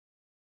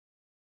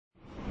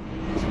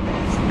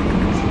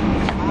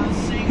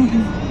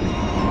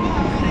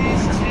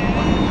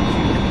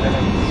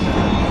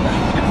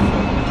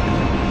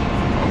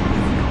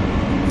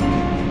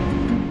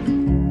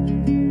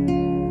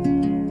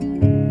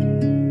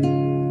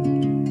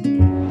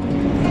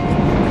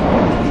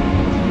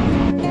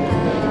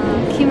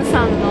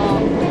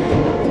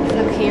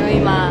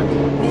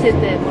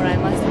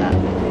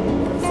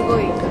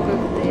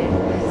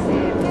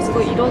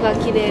色が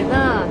綺麗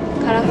な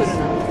カラフルな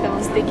とても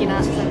素敵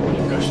な作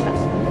品でした。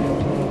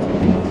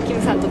キ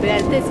ムさんと出会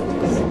えてすご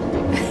く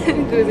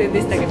偶然で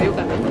したけど良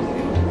かったと思い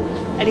ま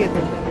す。ありがとう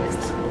ございまし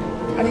た。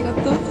ありがと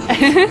う。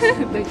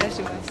どういた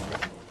しまして。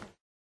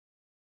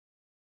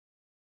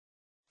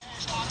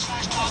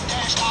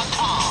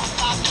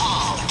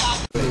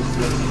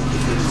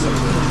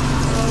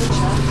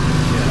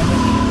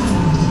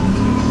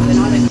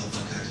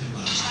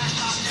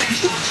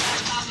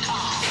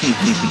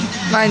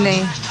My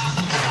name.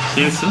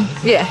 Kimsun?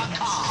 Yeah.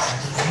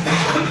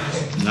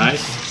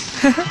 Nice.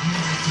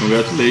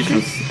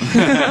 Congratulations.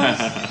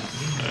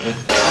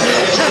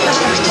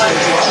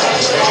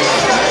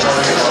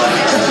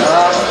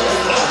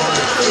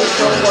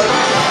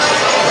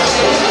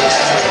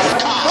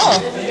 Oh.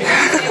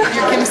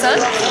 You're Kimsun?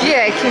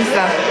 Yeah,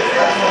 Kimsun.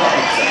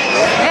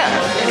 Yeah,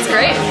 it's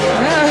great.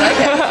 Yeah. I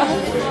like it.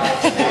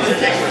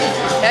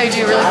 Yeah, you do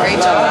a really great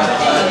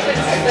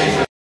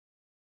job.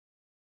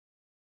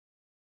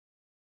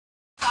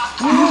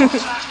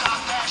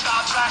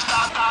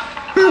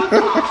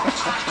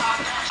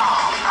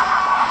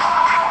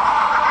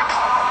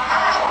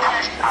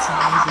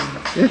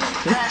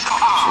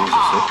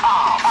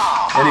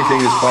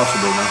 Anything is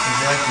possible now.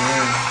 Exactly,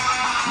 yeah.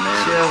 Man.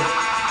 Chill.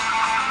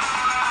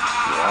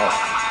 Wow.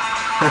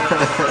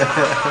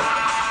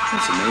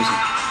 That's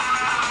amazing.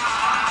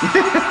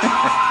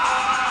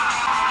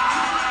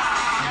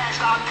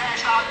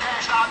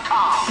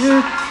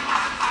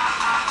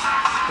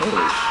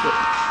 Holy shit.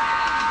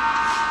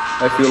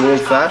 I feel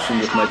old-fashioned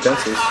with my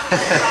pencils.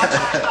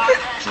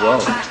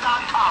 Wow.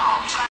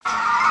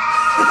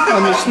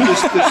 On this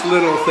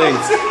little thing.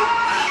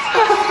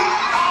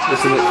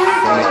 Isn't it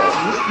funny?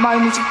 My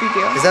music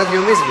video. Is that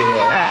your music video?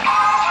 Yeah.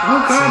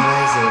 That's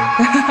amazing.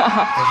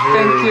 That's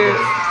really, Thank you.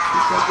 really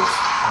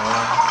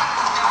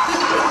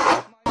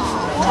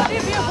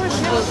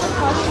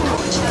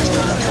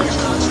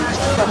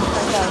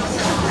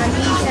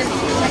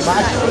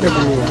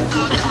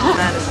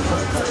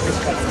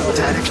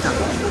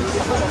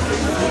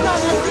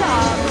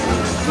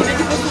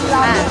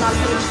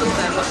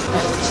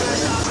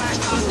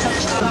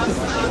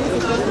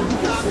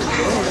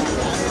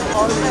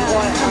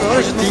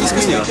Ты не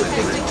скучнел.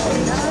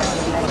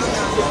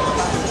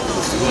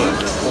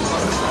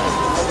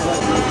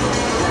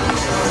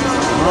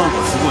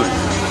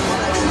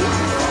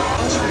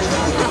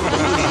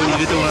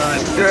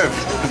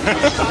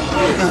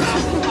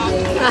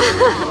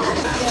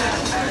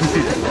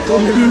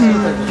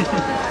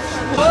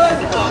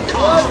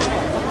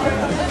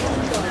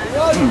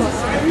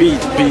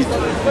 Beat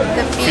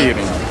The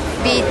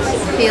beat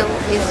feel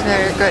is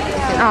very good.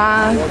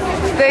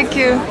 Thank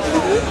you.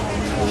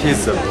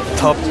 He's a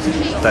top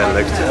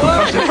director.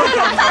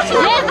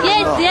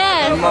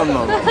 Yes.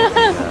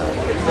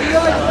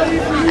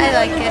 I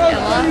like it a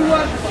lot.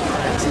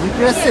 It's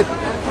impressive.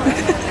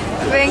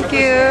 Thank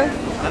you.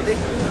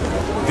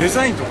 デ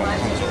ザインとかも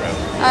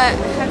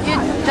Have you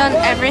done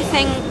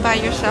everything by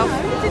yourself?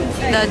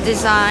 The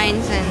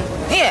designs and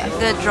Yeah.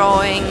 the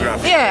drawing,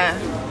 Yeah.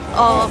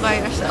 all by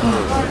yourself.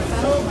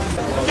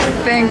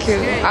 Thank you.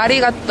 あり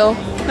がとう。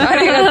あ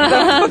りが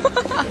とう。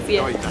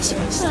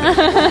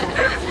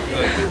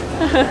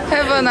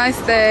Have a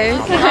nice day.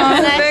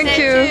 Thank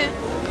you.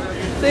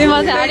 すい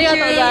ません、ありがとう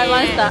ござい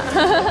ました。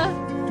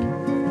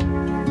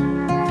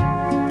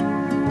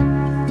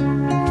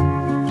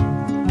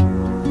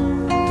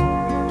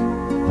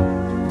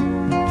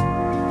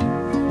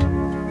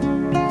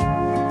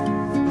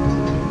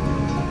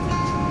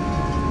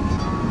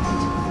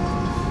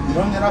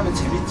이런 일 하면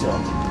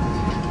재밌죠?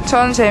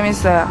 전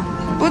재밌어요.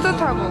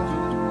 뿌듯하고.